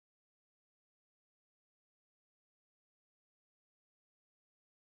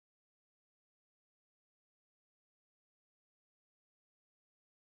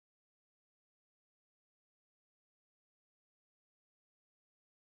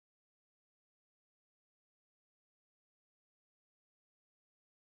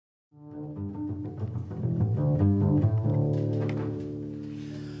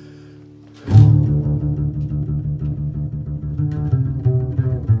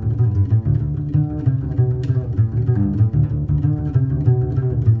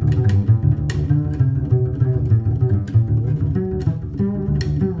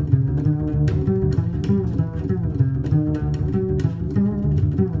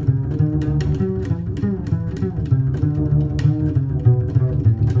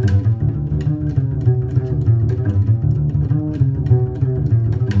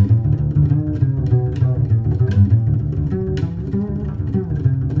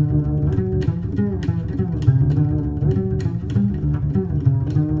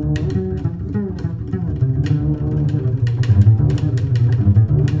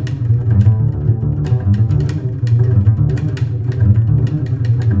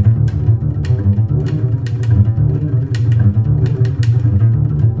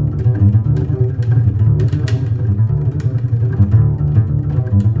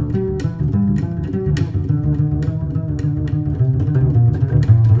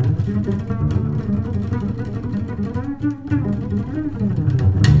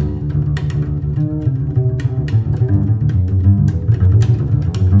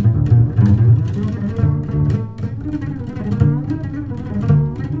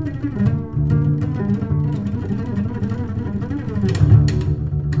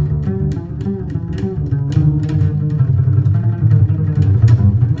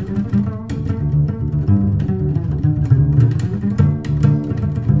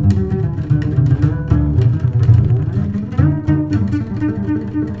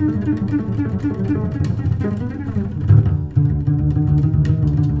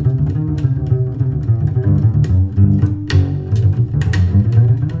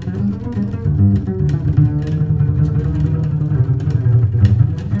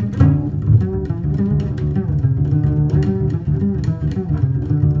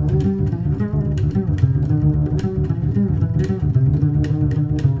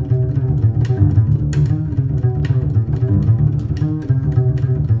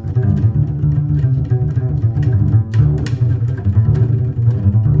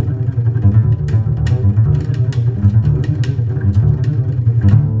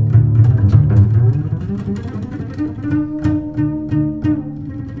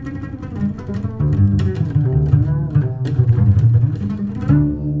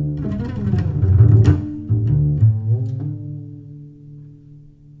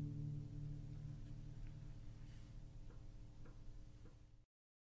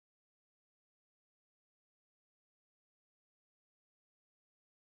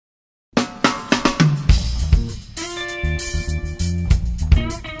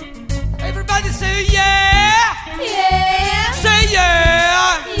say yeah, Yeah, say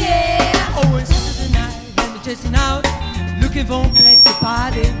yeah. yeah. Oh, it's Saturday night and we're chasing out, looking for a place to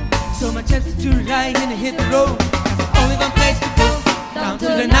party. So much chance to ride and hit the road. There's only one place to go, down to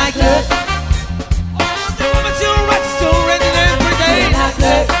the nightclub. Oh, the woman's so right, so ready every day.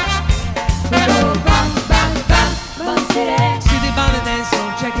 Nightclub. We go bang, bang, bang, bang city. City bound and dance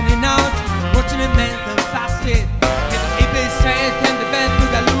on, checking it out, watching the men the fast fit. Hit the A-bass says, can the band do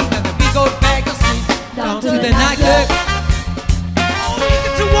the loop, and the big old bag of sleep. Down to the nightclub. Oh, you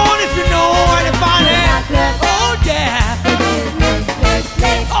get to want if you know where to find it. Nightclub. Oh yeah.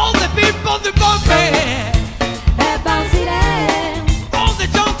 All the people, the bumping. Bang city. All the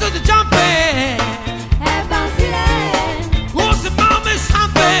jump to the jumping. Bang city. What's the bomb is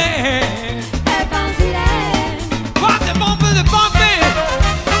humping? Bang city. What the bumping, the bumping.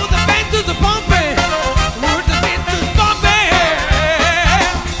 Oh, the band to the bumping. Where's the beat to the bumping?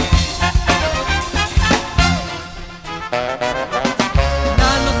 The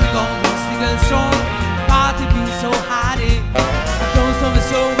night must have gone, no single song. Party being so hardy. I don't know the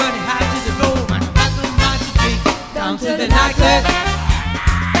show when it had to the road. Man, I don't mind to drink. Down to the nightclub.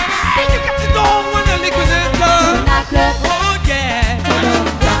 And you got to go when the liquid is gone. Nightclub. Oh yeah.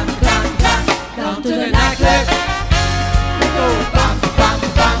 Bang, bang, bang, down to the nightclub. We go bang, bang,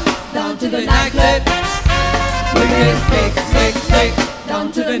 bang, down to the nightclub. We get sick, sick, sick.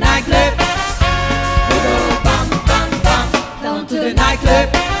 Down to the nightclub. We go bang, bang, bang, down to the nightclub.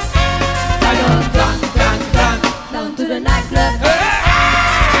 Down, down, down, down, down to the nightclub.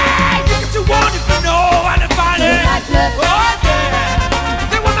 Hey, you get to want if you know how to find To the it. nightclub. Oh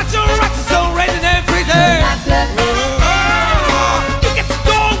yeah. They want my two rights and so raining every day. Nightclub. You get to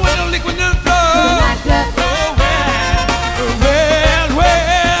go when the liquid and To the flow. nightclub. Oh well,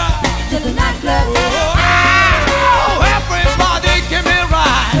 well. To the nightclub. Oh, everybody give me a To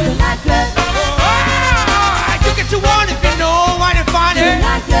ride. the nightclub. Oh, you get to want if you know how to find To the it.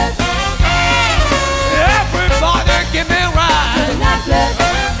 nightclub. Everybody give me a To the ride. nightclub.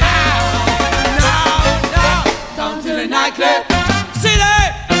 Now, Down to the nightclub. see that?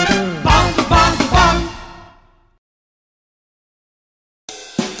 Bounce, bounce, bounce.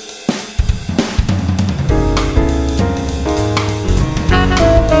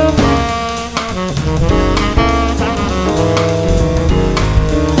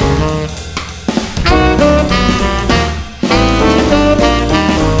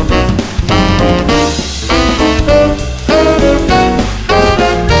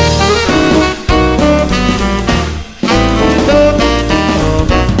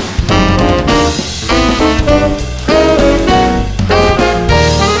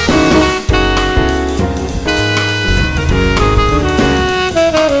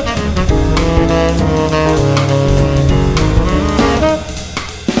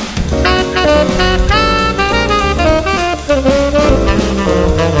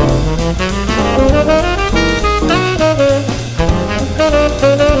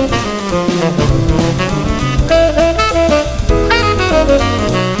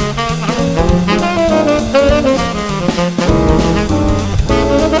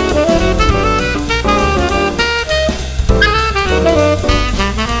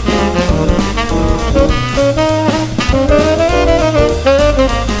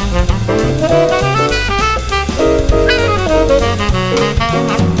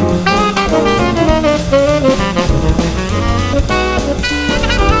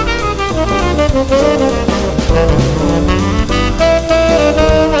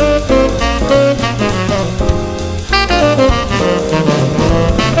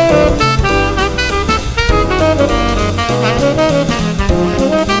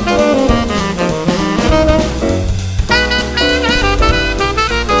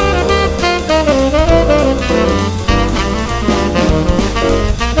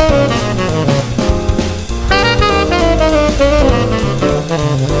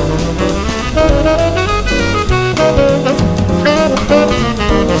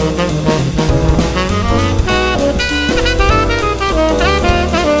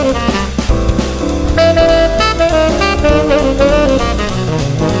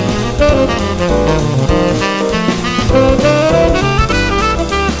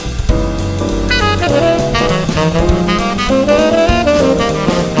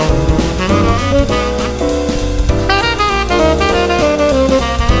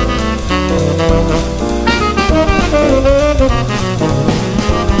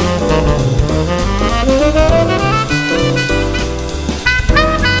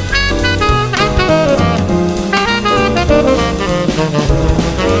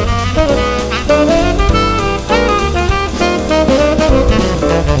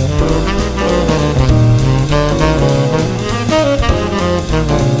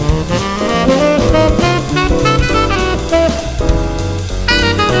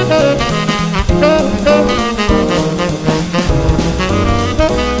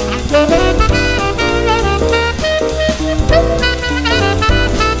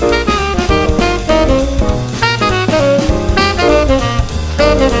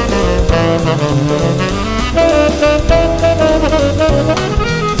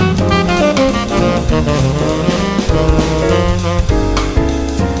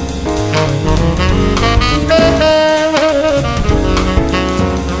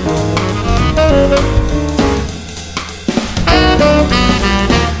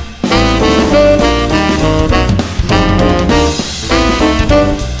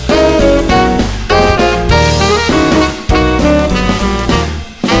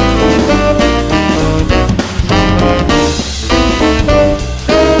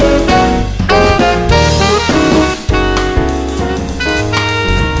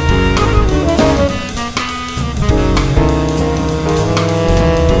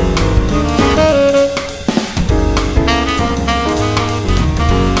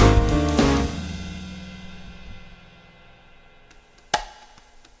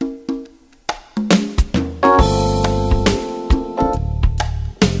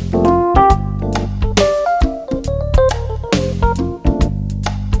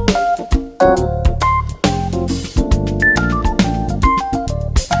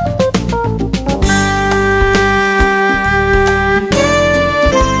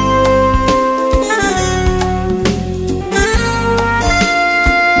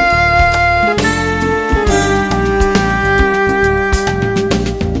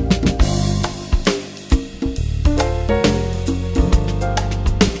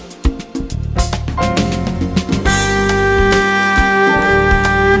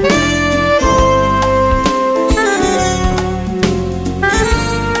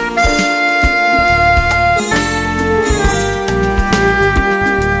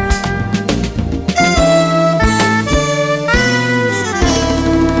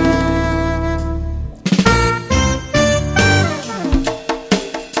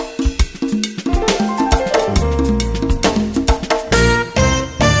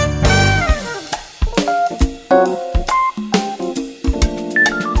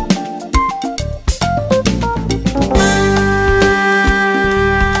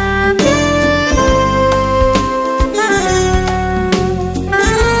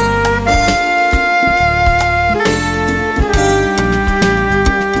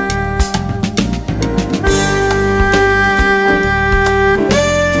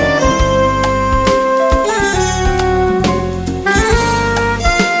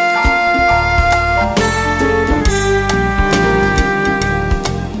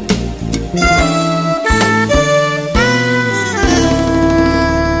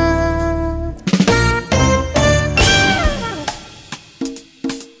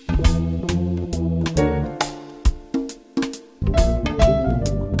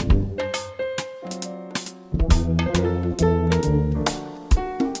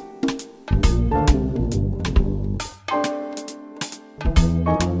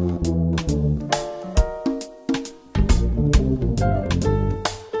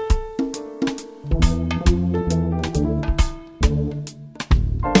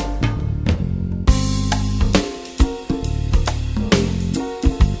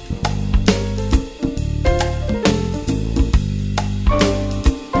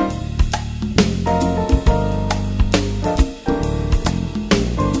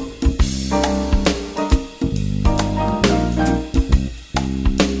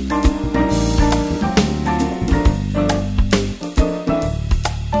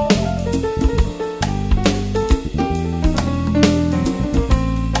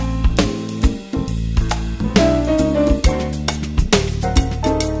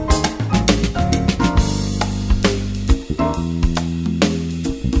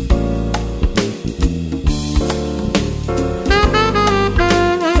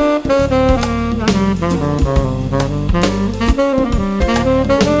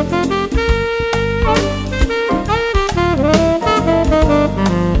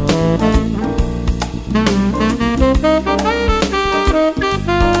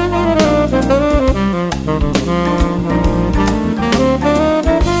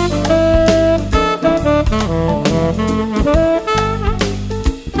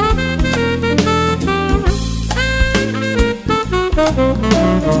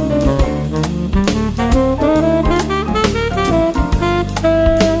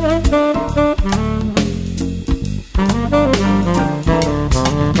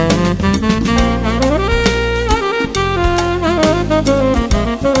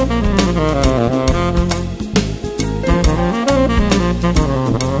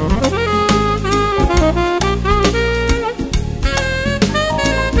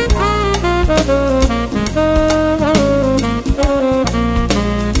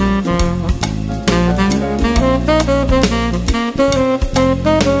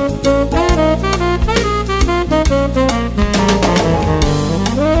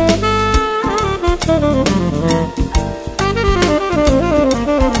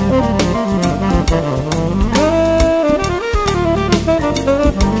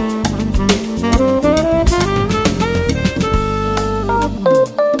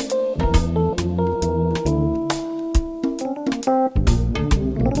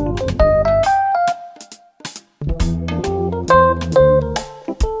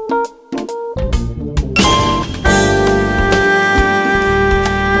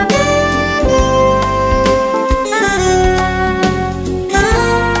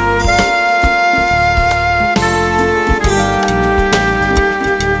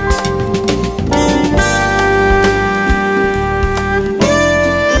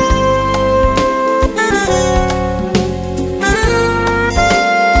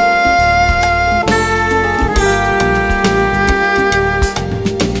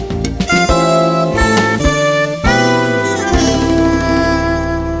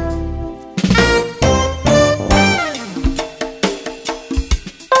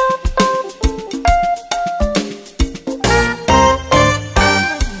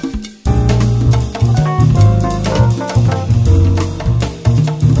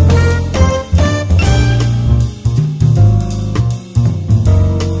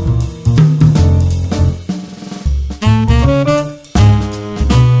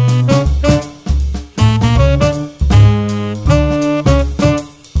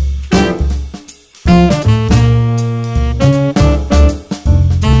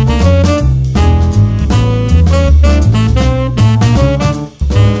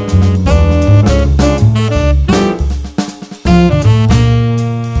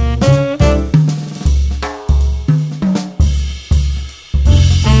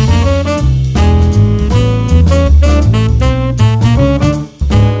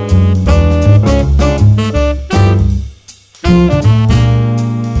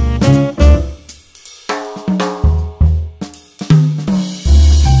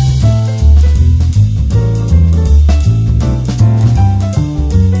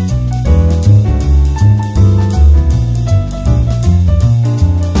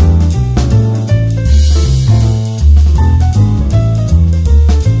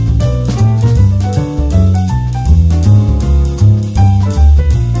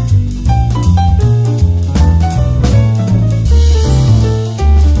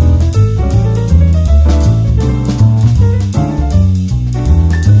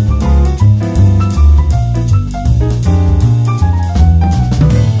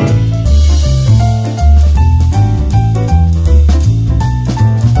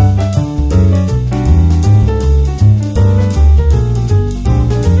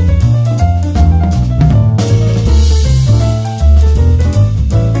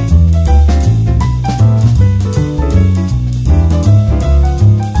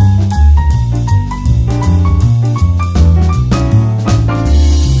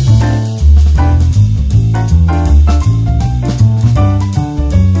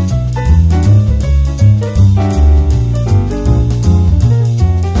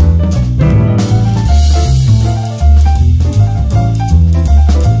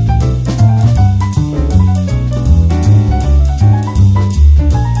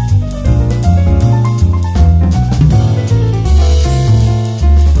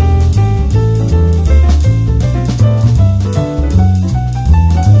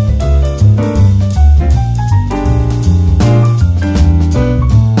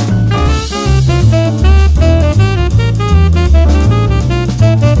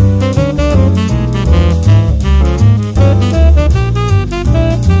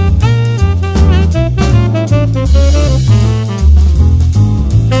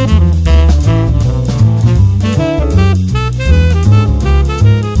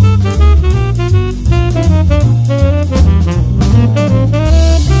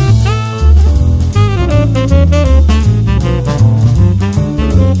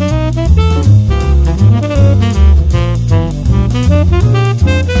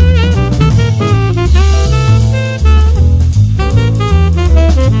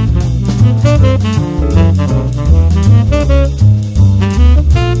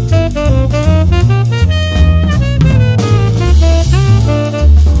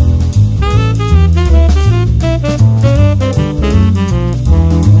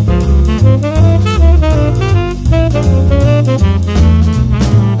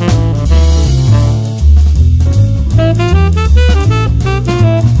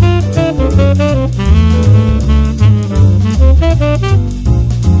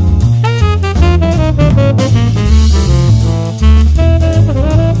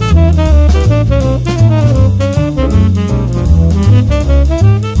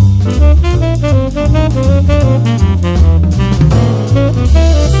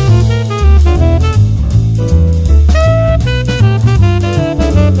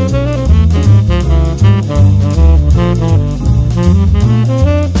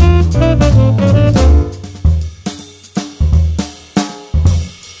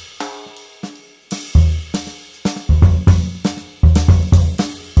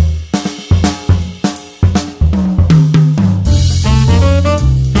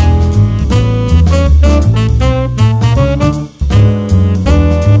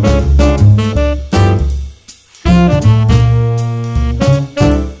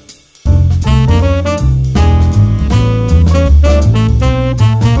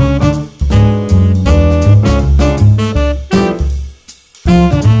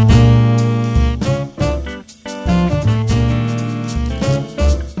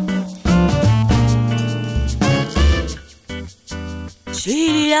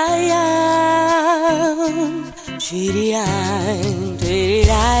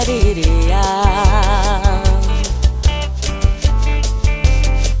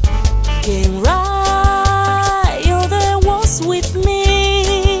 Came right over was with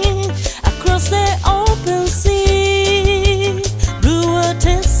me across the open sea. Blue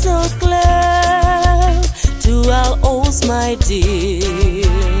water so clear to our oars, my dear.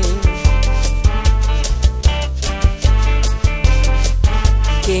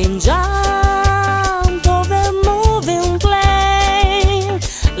 Came jump over moving plane,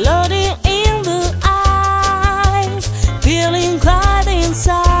 loading in the eyes, feeling quite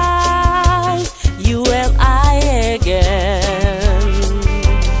inside. You and I again.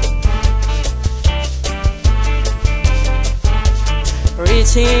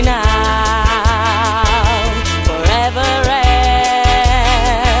 Reaching out forever else,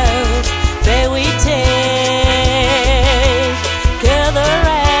 where we take the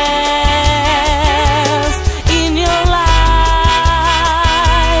rest. In your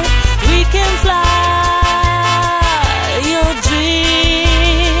life we can fly. Your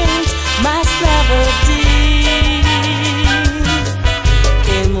dreams must never dim.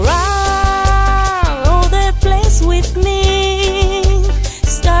 Came round all the place with me,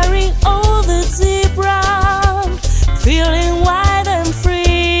 starring all the zebra, feeling wide and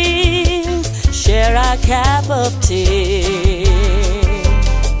free. Share a cup of tea.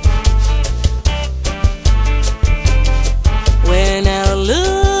 When I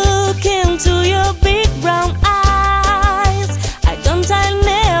look into your big brown eyes, I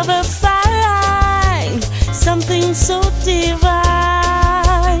never find something so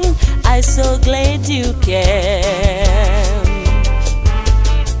divine. I'm so glad you came.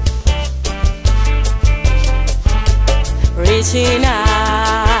 Reaching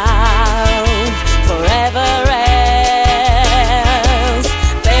out forever else,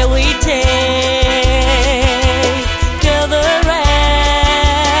 where we take the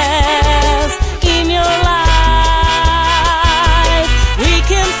rest. In your life we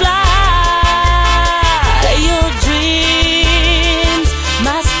can fly. Your dreams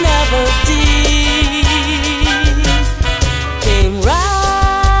must never dim. Came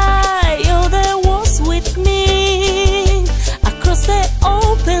right over was with me across the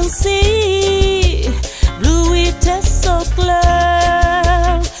open sea. Blue it is so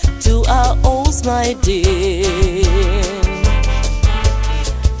clear to our oars, my dear.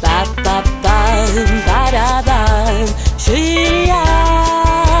 Ba ba ba ba da ba, shiri-ai,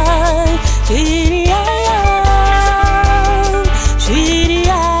 shiri-ai,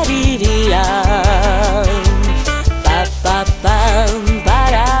 shiri-ai-di-di-ai. Ba ba ba ba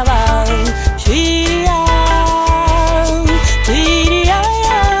da ba, shiri-ai, shiri-ai,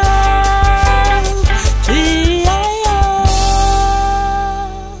 shiri-ai.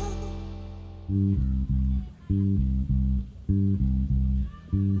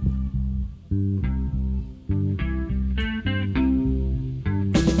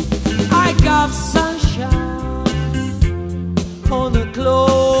 I got sunshine on a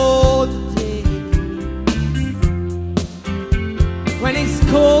cloudy day. When it's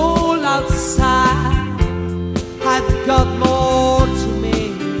cold outside, I've got more to me.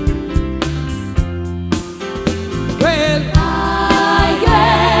 Well, I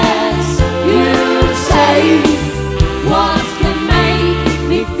guess you'd say what can make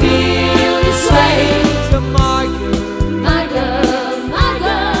me feel this way. to my girl, My girl, my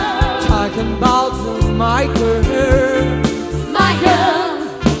girl, talking about my girl. my girl.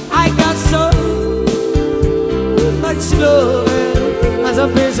 I got so much love as a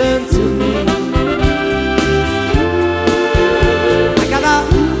present to me. I got a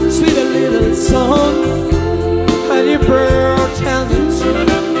sweet little song and you pretending to.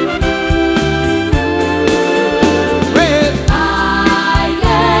 Well, I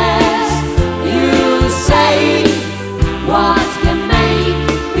guess you say what can make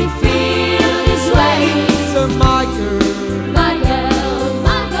me feel this way. to my girl, My girl,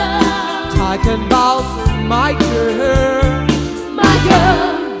 my girl, talking about my girl. my girl.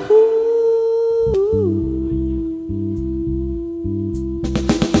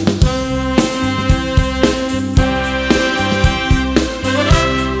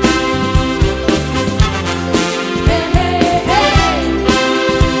 Hey, hey, hey.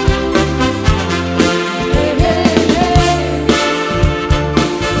 Hey, hey, hey.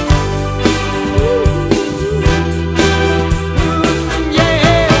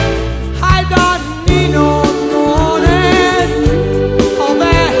 Yeah, I don't need no morning or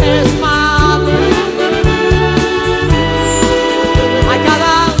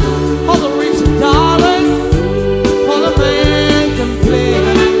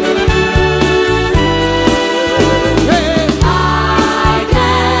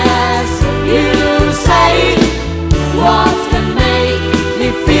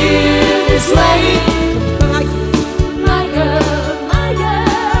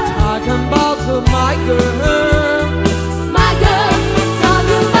my girl. My girl, talk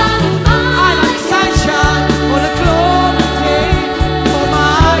about it, I like sunshine on a cloudy day. Oh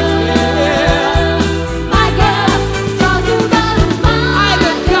my girl. my girl, talk about it, I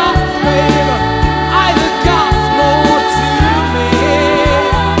the God's baby. I the God's more to me.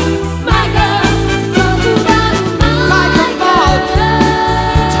 my girl, talk about it, Take a boat,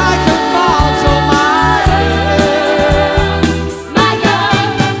 take a boat, oh my girl. my girl.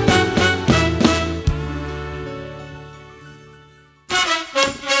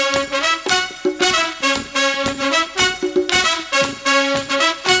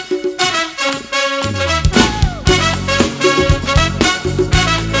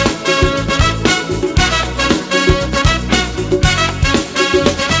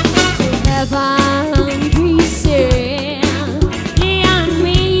 Heaven be seen near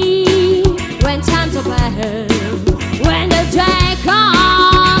me when times are bad. When the day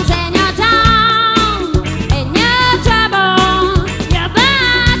comes and you're down and you're trouble, you're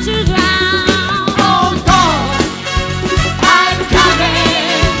about to drown. Hold on, I'm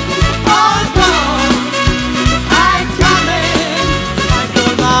coming. Hold on, I'm coming. I'm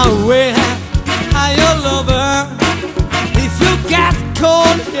on my way. I'm your lover. If you get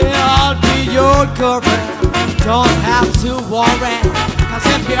cold, yeah, I'll be your girlfriend. Don't have to worry, 'cause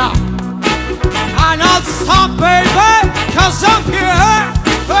I'm here. I'm not stop, baby, 'cause I'm here.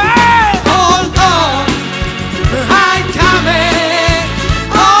 Hey, hold on, I'm coming.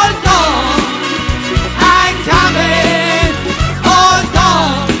 Hold on, I'm coming. Hold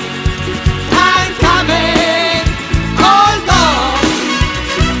on, I'm coming. Hold on,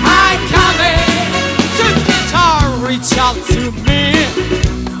 I'm coming. The guitar reach out to me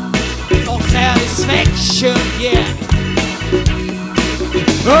for satisfaction, yeah.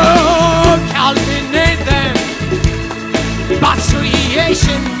 Oh, culminate them by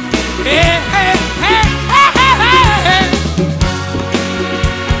creation. Hey, hey, hey, hey, hey, hey.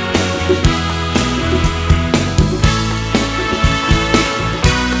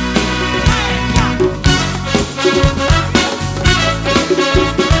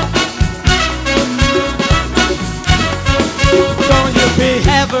 Don't you be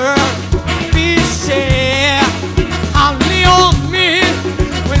ever be sad. Only on me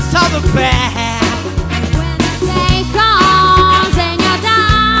when it's all the bad. When the day comes and you're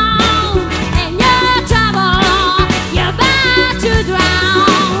down and you're trouble, you're about to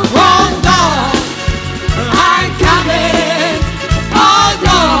drown. Hold on, I'm coming. Hold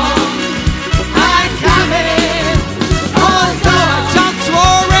on, I'm coming. Hold on, don't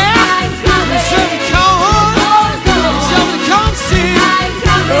worry. I'm coming. Some come, Hold on. some come see. I'm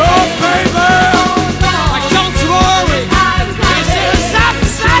coming. Oh baby, Hold on. I don't worry. I'm This coming. is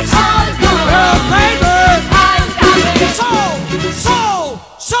satisfaction. Hold on. Oh baby, I'm coming.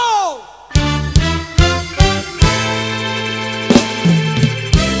 so.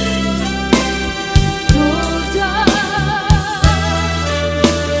 Georgia,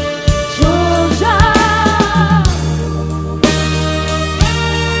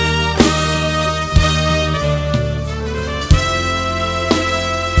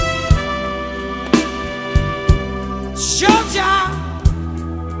 Georgia.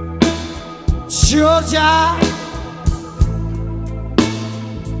 Georgia,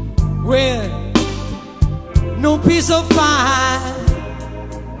 where no peace of mind,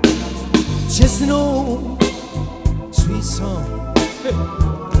 just an old sweet song.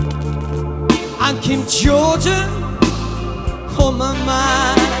 I'm Kim Georgia on my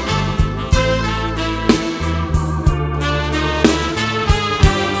mind.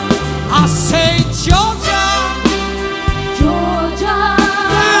 I say Georgia, Georgia,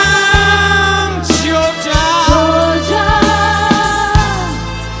 Georgia. Georgia.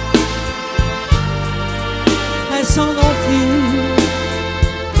 I sound of you.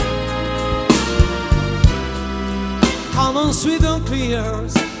 Come on, sweet and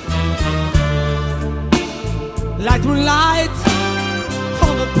clears, like moonlight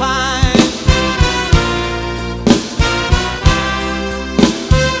on the pine.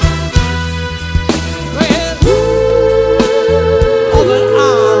 Well, open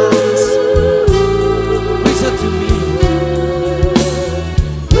arms reach out to me.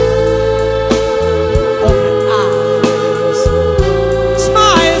 Open arms,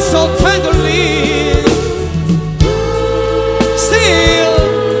 smile so tenderly. Still,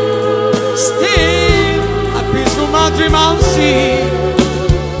 a peaceful mountain mountain.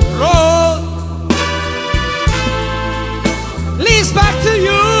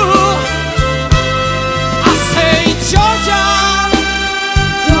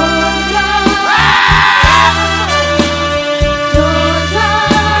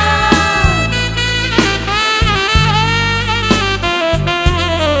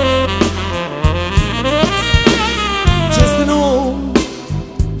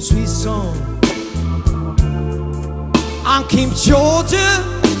 Georgia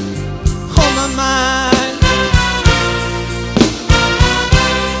on my mind.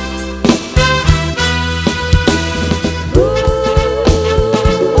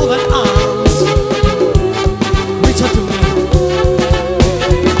 All that arms reach out to me.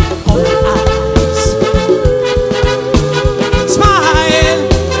 All that eyes smile.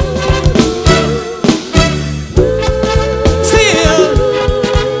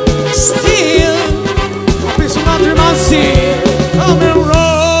 Still a piece of under my sea. On the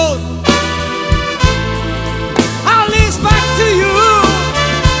road I'll lead back to you.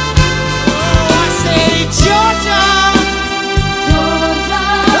 Oh, I say Georgia, Georgia,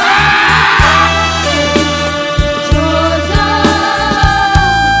 Georgia.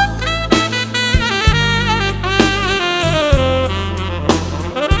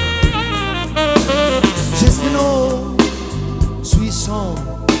 Just an old sweet song.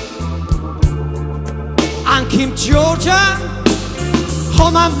 I'm Kim Georgia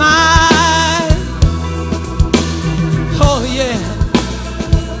on my mind. Oh yeah.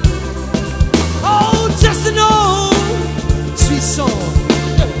 Oh, just an old sweet song.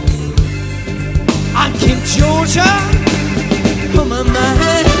 I'm Kim Georgia on my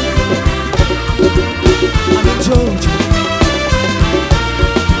mind. I'm in Georgia.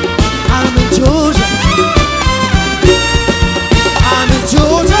 I'm in Georgia. I'm in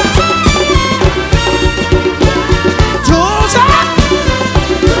Georgia.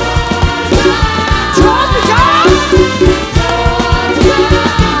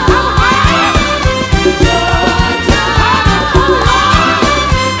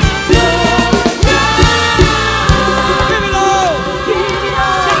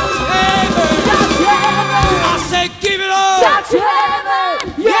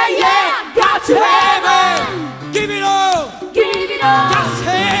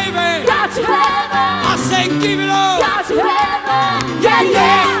 Give it all, got to heaven, yeah,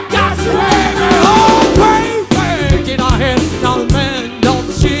 yeah, got to heaven. Oh, baby, get our head down the man, down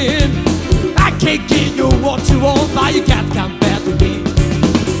the chin. I can't give you what you want, but you can't come back to me.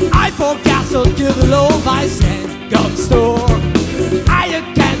 I forgot to give the love I sent, go to the store. I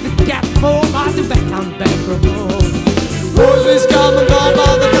can't get more, but the back come back from home. Always come and go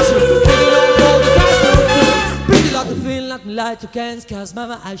by the castle, picking up all the fast. Pretty like the feeling like me light to cans, cause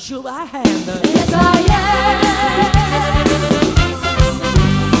mama, I should I handle. yes I am.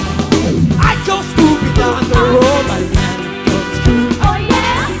 I go stupid down the road, my man goes through. Oh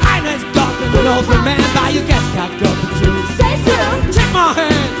yeah, I just got another man, but you guess can't go to choose. say so. Take my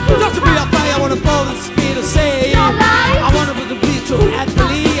hand, just to be a fire, I wanna blow the speed of say. Your life, I wanna be the beat so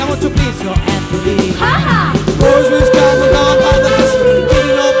happily, I want to be so happily. haha. Boys will come and down by the distance,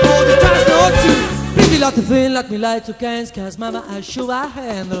 getting up all the time, no two. Pretty like the thing, like me light to cans, cause mama, I sure I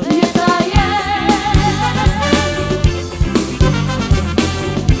handle. Yes I am.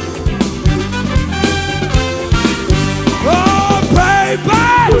 Oh,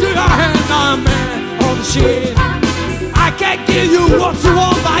 baby, do your hand on me, on the shit. I can't give you what you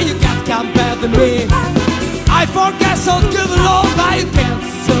want, but you can't compare to me. I forget so good the Lord, but you can't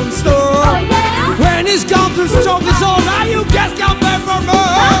some store. Oh yeah, When he's gone through strong is all, now you can't compare for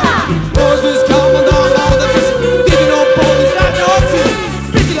more. Boys will come and down all the distance, digging up all this time, no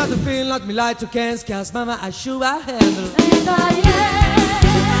two. Pretty like the feeling like me light to cans, cause mama, I sure I handle. yes I am.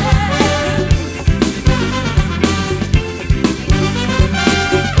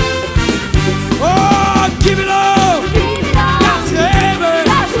 Oh, give it up! Give it up, That's heaven!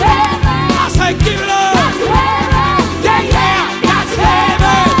 that's heaven, I say give it up! that's heaven, Yeah, yeah, that's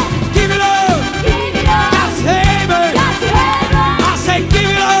heaven! Give it up! give it up, That's heaven! that's heaven, I say give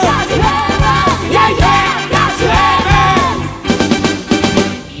it up! that's heaven, Yeah, yeah, that's heaven!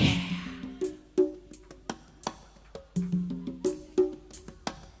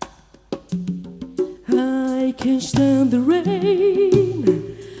 I can't stand the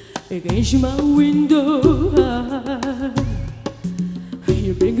rain against my window.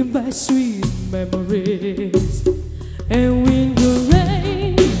 You're bringing back sweet memories. And when the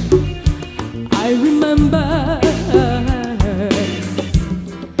rain, I remember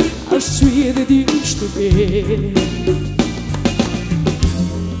how sweet it used to be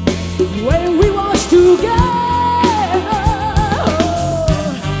when we was together.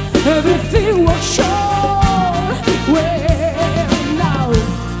 Everything was sure. Well,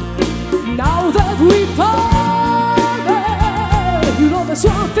 now that we parted, you know there's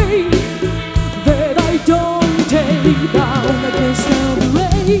one thing that I don't take down. I can't stand the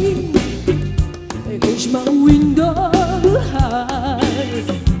rain against my window,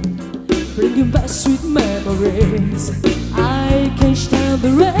 bringing back sweet memories. I can't stand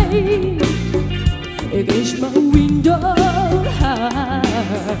the rain against my window.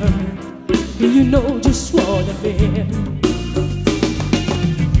 You know just what I mean.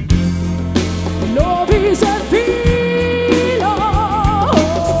 Love is a feeling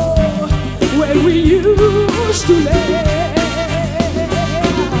where we used to live.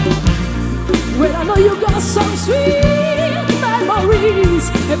 Well, I know you got some sweet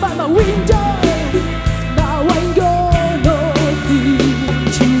memories by my window. Now I'm gonna think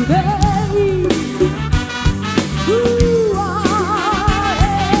today. Ooh,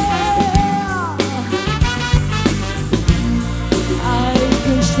 I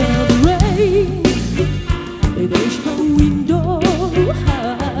can stand the rain. There's no window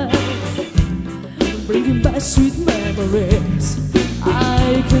bringing back sweet memories.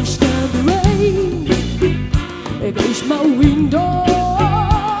 I can stand the rain against my window,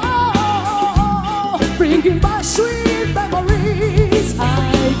 bringing back sweet memories.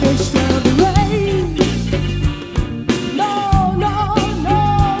 I can stand the rain. No, no, no,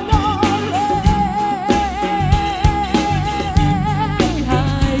 no rain. I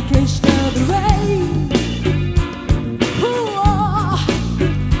can stand the rain. Ooh, oh,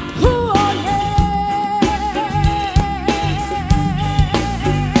 ooh, oh,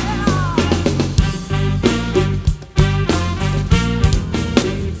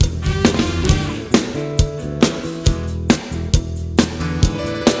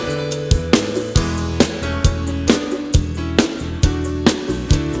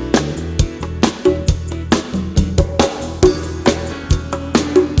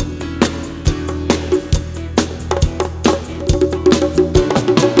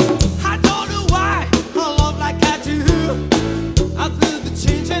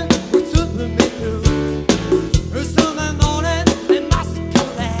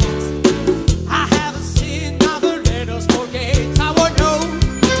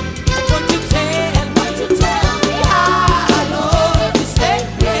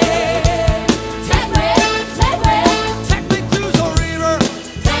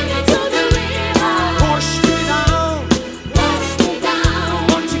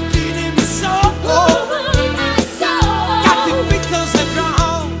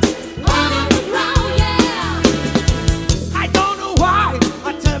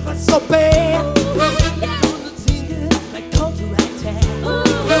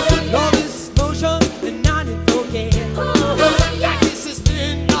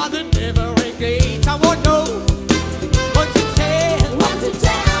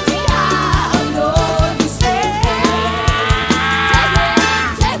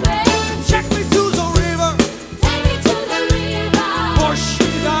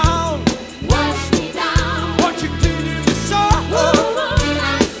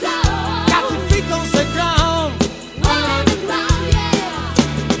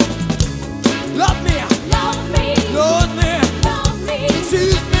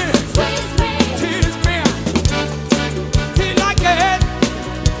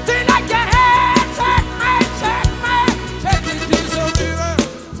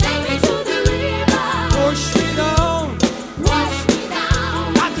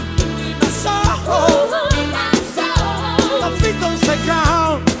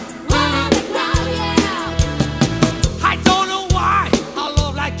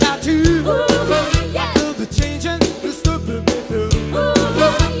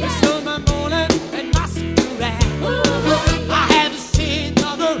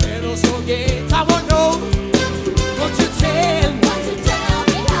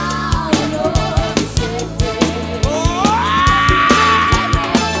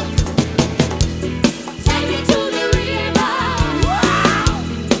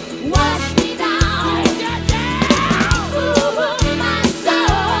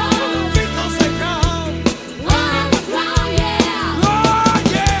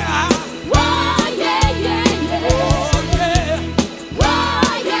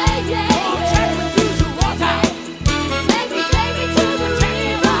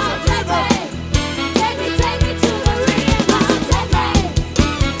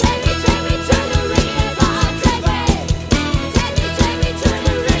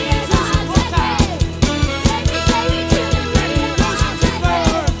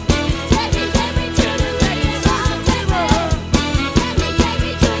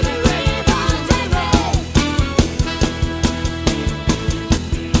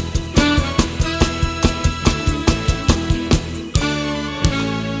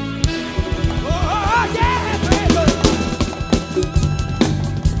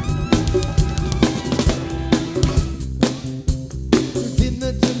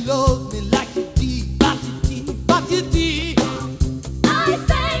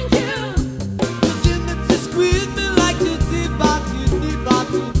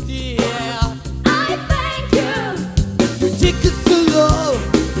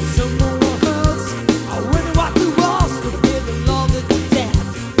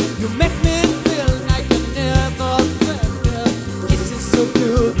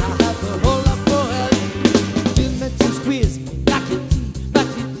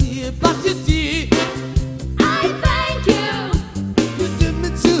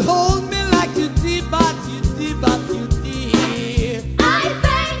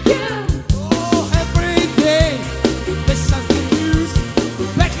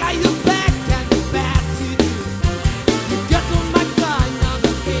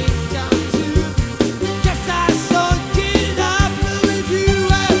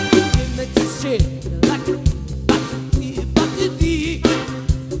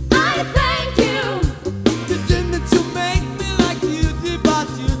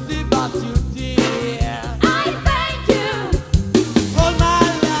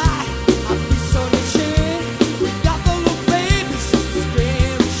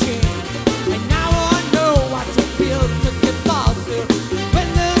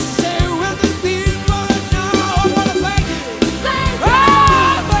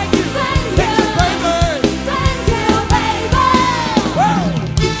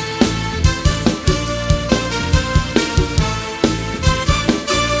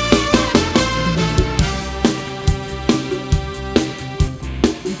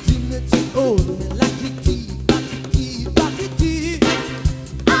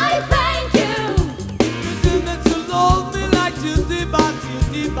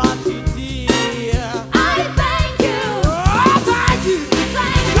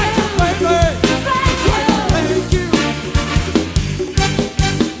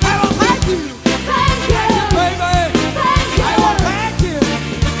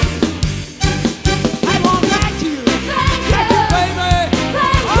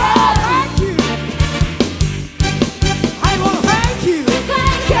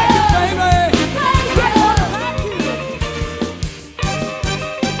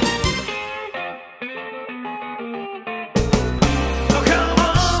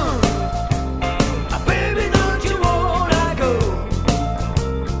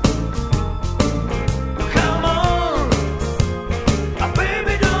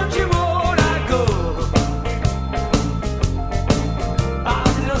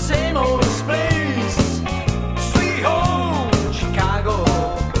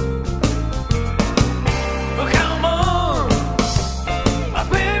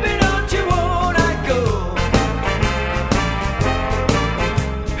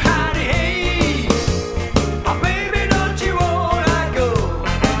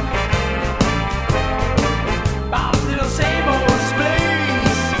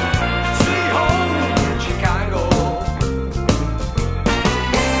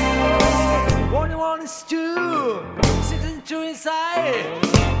 say.